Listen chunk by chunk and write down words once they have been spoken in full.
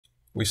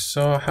we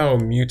saw how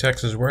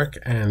mutexes work,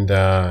 and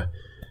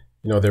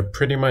they're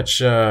pretty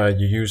much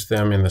you use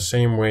them in the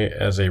same way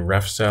as a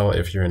ref cell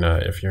if you're in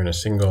a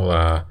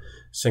single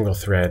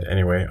thread.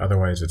 Anyway,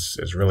 otherwise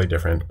it's really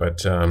different.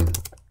 But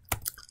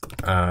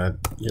I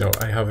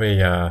have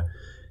a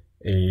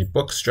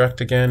book struct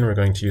again. We're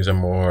going to use a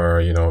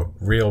more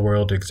real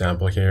world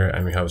example here,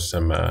 and we have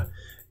some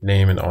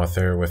name and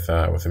author with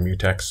a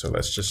mutex. So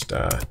let's just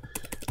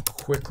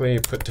quickly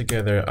put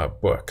together a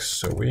book.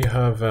 So we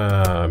have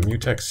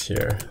mutex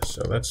here.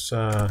 So let's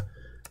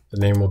the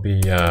name will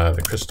be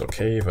the Crystal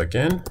Cave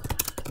again,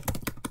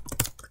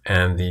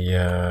 and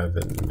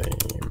the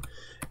name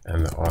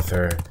and the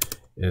author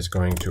is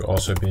going to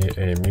also be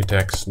a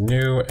mutex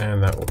new,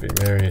 and that will be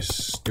Mary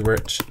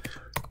Stewart.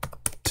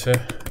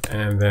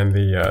 And then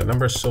the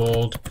number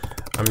sold,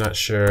 I'm not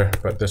sure,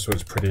 but this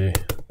was pretty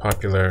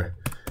popular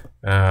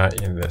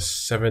in the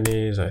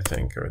 70s, I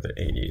think, or the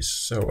 80s.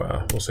 So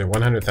we'll say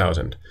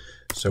 100,000.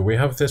 So we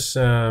have this,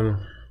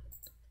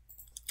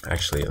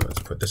 actually, let's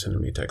put this in a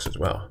mutex as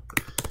well,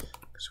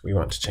 because we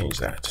want to change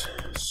that.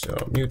 So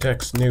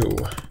mutex new.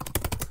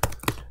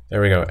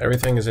 There we go.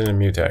 Everything is in a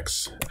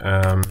mutex.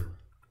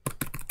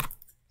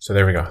 So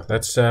there we go.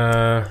 Let's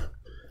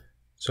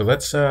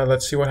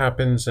see what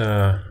happens.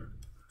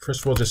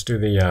 First, we'll just do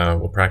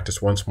we'll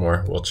practice once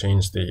more. We'll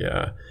change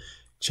the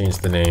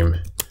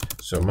name.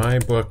 So my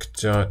book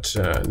dot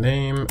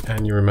name,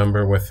 and you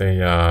remember with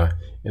a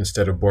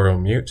instead of borrow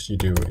mute, you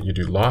do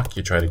lock.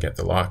 You try to get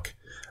the lock.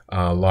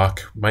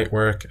 Lock might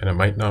work and it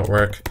might not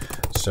work.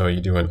 So you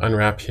do an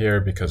unwrap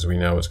here because we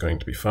know it's going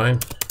to be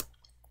fine.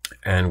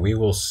 And we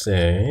will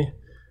say,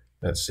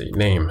 let's see,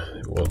 name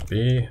will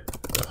be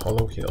The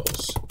Hollow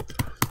Hills,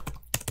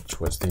 which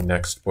was the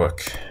next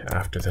book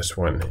after this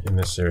one in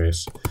this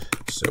series.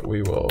 So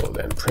we will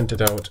then print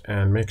it out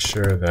and make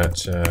sure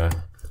that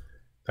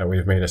that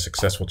we've made a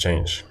successful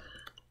change.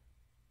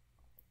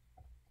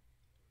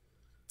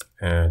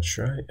 And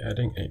try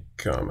adding a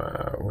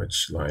comma.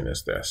 Which line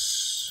is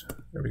this?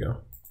 There we go.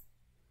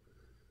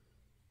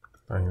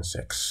 Line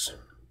 6.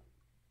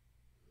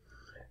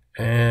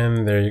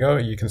 And there you go.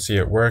 You can see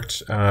it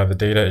worked. The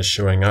data is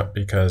showing up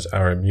because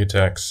our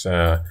mutex,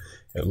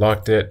 it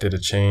locked it, did a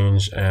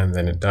change, and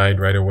then it died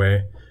right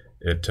away.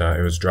 It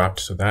was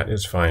dropped, so that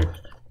is fine.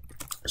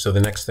 So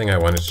the next thing I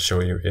wanted to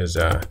show you is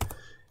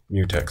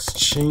mutex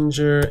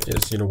changer.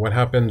 Is what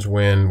happens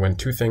when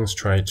two things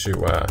try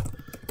to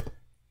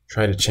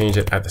change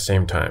it at the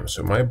same time.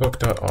 So my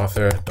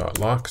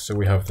book.author.lock. So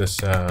we have this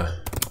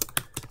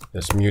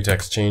this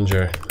mutex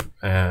changer,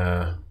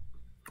 and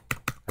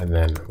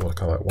then we'll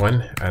call it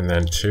 1, and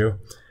then 2,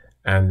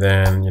 and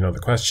then the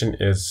question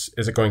is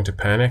it going to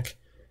panic?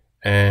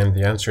 And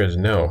the answer is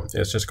no.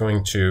 It's just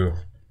going to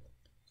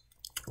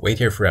wait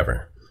here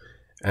forever.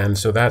 And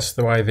so that's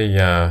why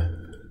the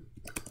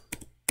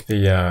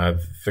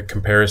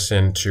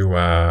comparison to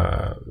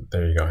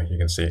there you go. You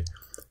can see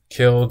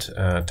killed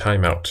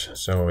timeout.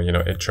 So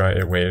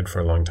it waited for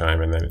a long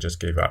time and then it just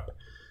gave up.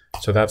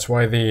 So that's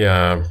why the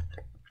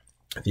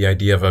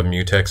idea of a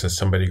mutex as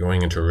somebody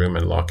going into a room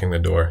and locking the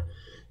door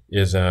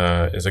is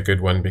a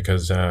good one,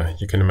 because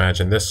you can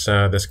imagine this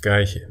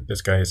guy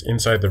is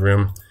inside the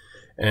room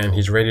and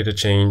he's ready to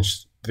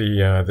change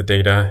the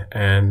data,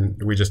 and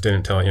we just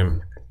didn't tell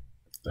him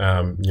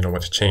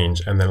what to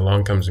change. And then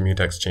along comes the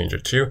mutex changer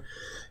 2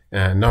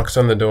 and knocks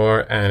on the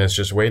door, and it's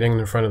just waiting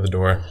in front of the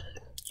door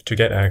to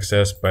get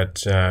access, but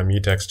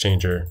mutex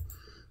changer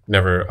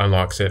never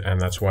unlocks it,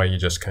 and that's why you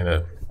just kind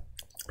of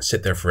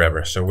sit there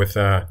forever. So with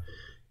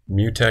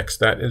mutex,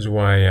 that is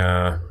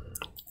why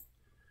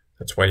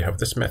that's why you have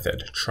this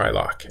method, try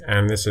lock,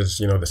 and this is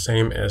the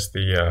same as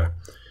the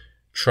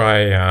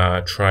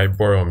try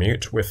borrow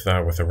mute with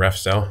a ref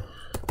cell.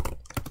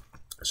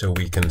 So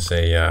we can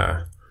say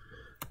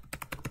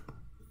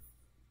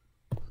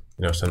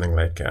something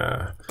like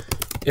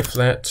if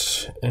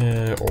let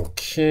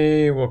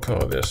okay, we'll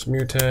call this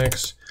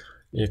mutex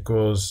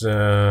equals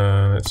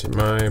let's see,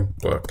 my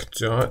book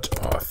dot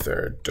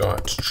author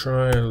dot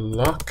try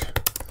lock.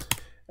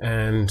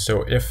 And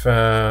so if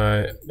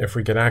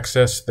we get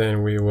access,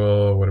 then we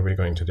will, what are we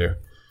going to do?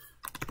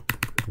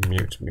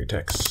 Mute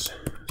mutex.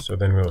 So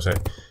then we'll say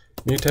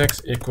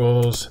mutex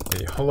equals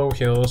the Hollow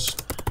Hills,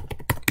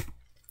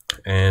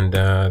 and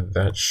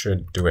that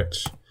should do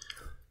it.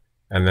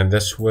 And then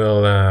this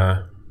will,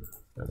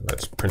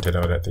 let's print it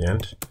out at the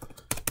end.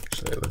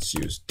 Actually, let's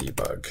use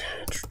debug.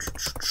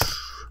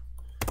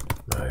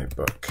 My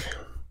book.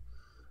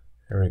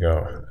 Here we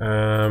go.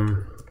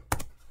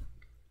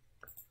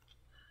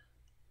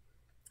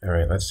 All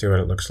right, let's see what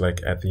it looks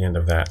like at the end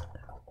of that.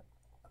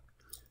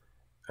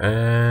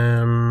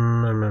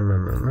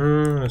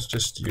 Let's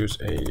just use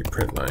a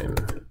print line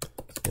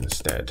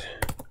instead.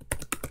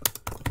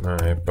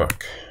 My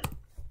book.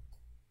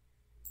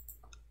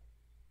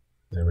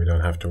 Then we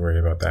don't have to worry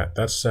about that.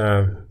 That's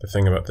the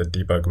thing about the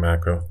debug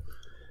macro.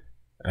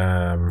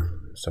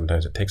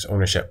 Sometimes it takes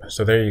ownership.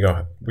 So there you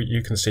go.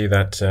 You can see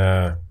that.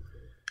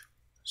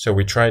 So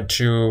we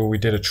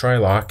did a try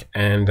lock,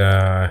 and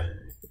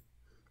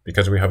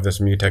because we have this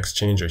mutex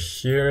changer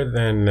here,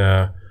 then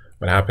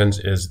what happens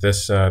is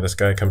this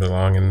guy comes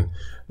along and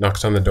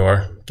knocks on the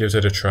door, gives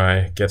it a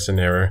try, gets an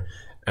error,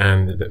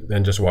 and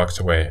then just walks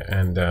away,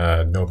 and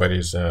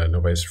nobody's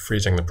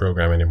freezing the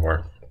program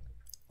anymore.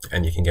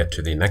 And you can get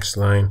to the next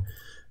line,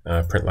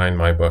 print line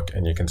my book,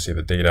 and you can see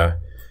the data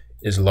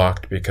is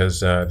locked because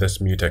this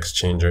mutex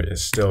changer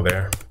is still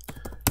there.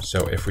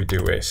 So if we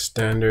do a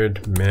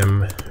standard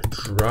mem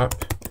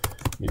drop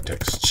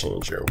mutex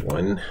changer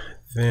 1,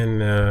 then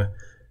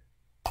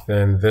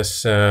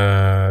this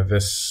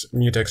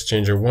mutex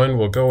changer 1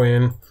 will go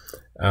in,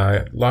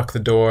 lock the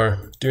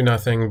door, do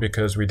nothing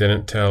because we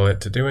didn't tell it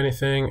to do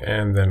anything,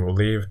 and then we'll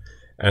leave.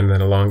 And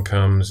then along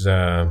comes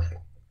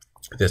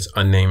this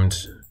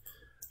unnamed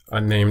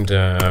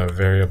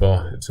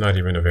variable. It's not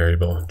even a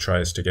variable.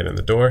 Tries to get in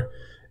the door,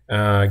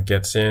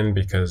 gets in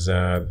because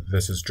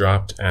this is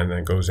dropped, and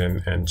then goes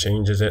in and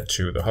changes it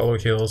to the hollow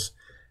heels.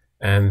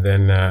 And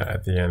then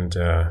at the end,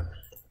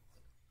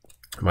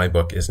 my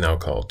book is now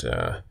called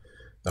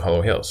the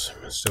hollow heels.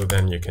 So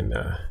then you can,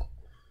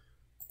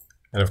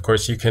 and of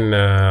course you can,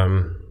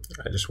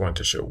 I just want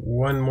to show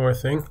one more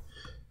thing.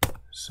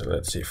 So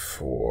let's see,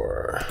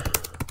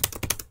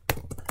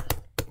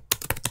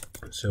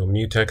 so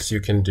Mutex, you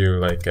can do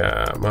like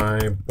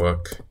my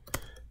book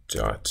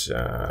dot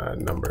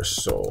number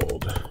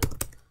sold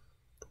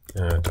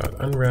dot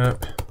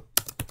unwrap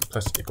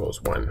plus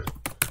equals 1.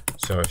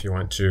 So if you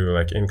want to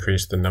like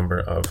increase the number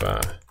of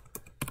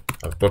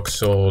books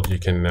sold, you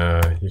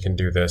can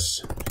do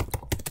this,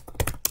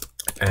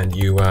 and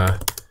you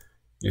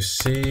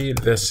see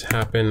this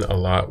happen a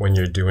lot when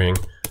you're doing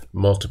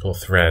multiple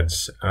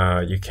threads.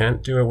 You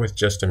can't do it with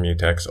just a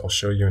mutex. I'll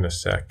show you in a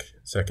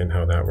second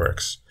how that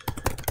works.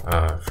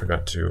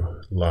 Forgot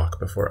to lock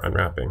before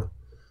unwrapping.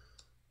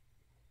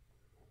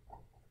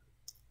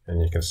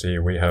 And you can see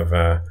we have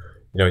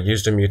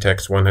used a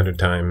mutex 100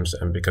 times,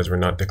 and because we're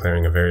not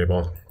declaring a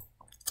variable,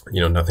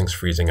 nothing's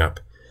freezing up.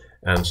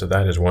 And so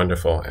that is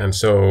wonderful. And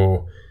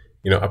so,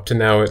 up to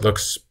now it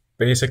looks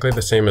basically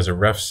the same as a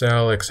ref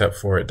cell, except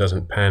for it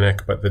doesn't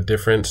panic. But the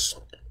difference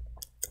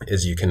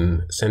is you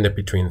can send it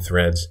between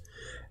threads.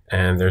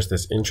 And there's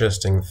this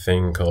interesting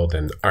thing called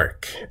an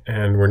arc.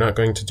 And we're not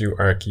going to do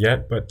arc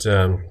yet, but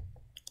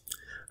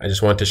I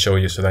just want to show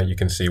you so that you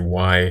can see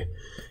why,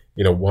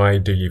 why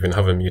do you even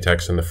have a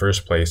mutex in the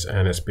first place?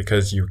 And it's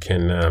because you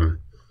can,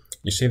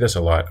 you see this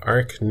a lot,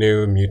 arc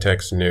new,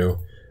 mutex new.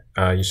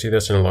 You see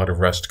this in a lot of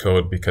Rust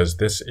code because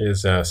this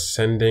is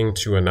sending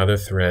to another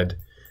thread,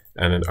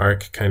 and an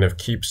arc kind of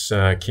keeps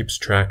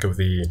track of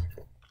the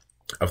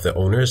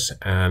owners,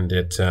 and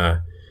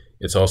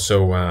it's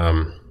also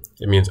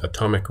it means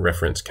atomic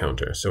reference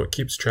counter. So it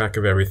keeps track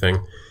of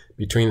everything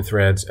between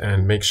threads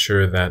and makes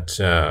sure that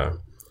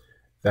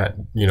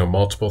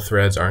multiple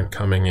threads aren't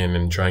coming in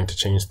and trying to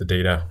change the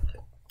data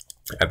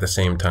at the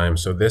same time.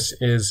 So this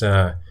is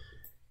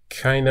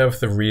kind of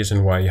the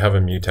reason why you have a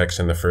mutex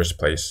in the first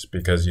place,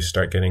 because you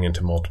start getting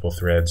into multiple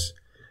threads,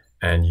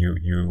 and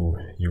you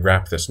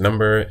wrap this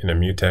number in a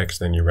mutex,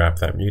 then you wrap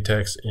that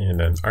mutex in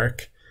an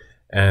arc,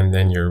 and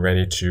then you're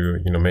ready to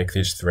make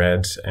these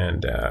threads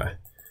and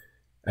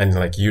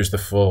like use the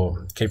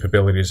full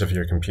capabilities of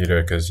your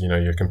computer, because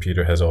your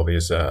computer has all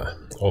these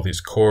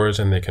cores,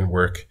 and they can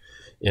work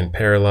in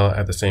parallel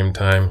at the same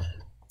time.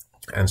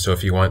 And so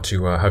if you want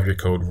to have your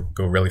code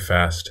go really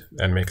fast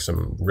and make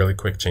some really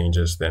quick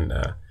changes, then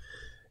a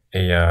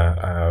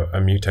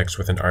mutex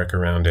with an arc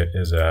around it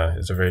is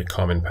a very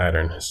common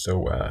pattern.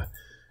 So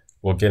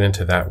we'll get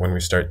into that when we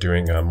start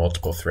doing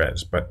multiple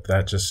threads. But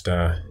that just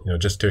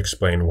just to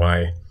explain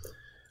why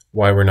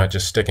we're not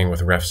just sticking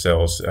with ref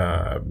cells.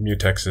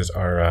 Mutexes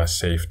are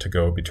safe to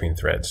go between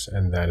threads,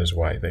 and that is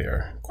why they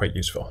are quite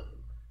useful.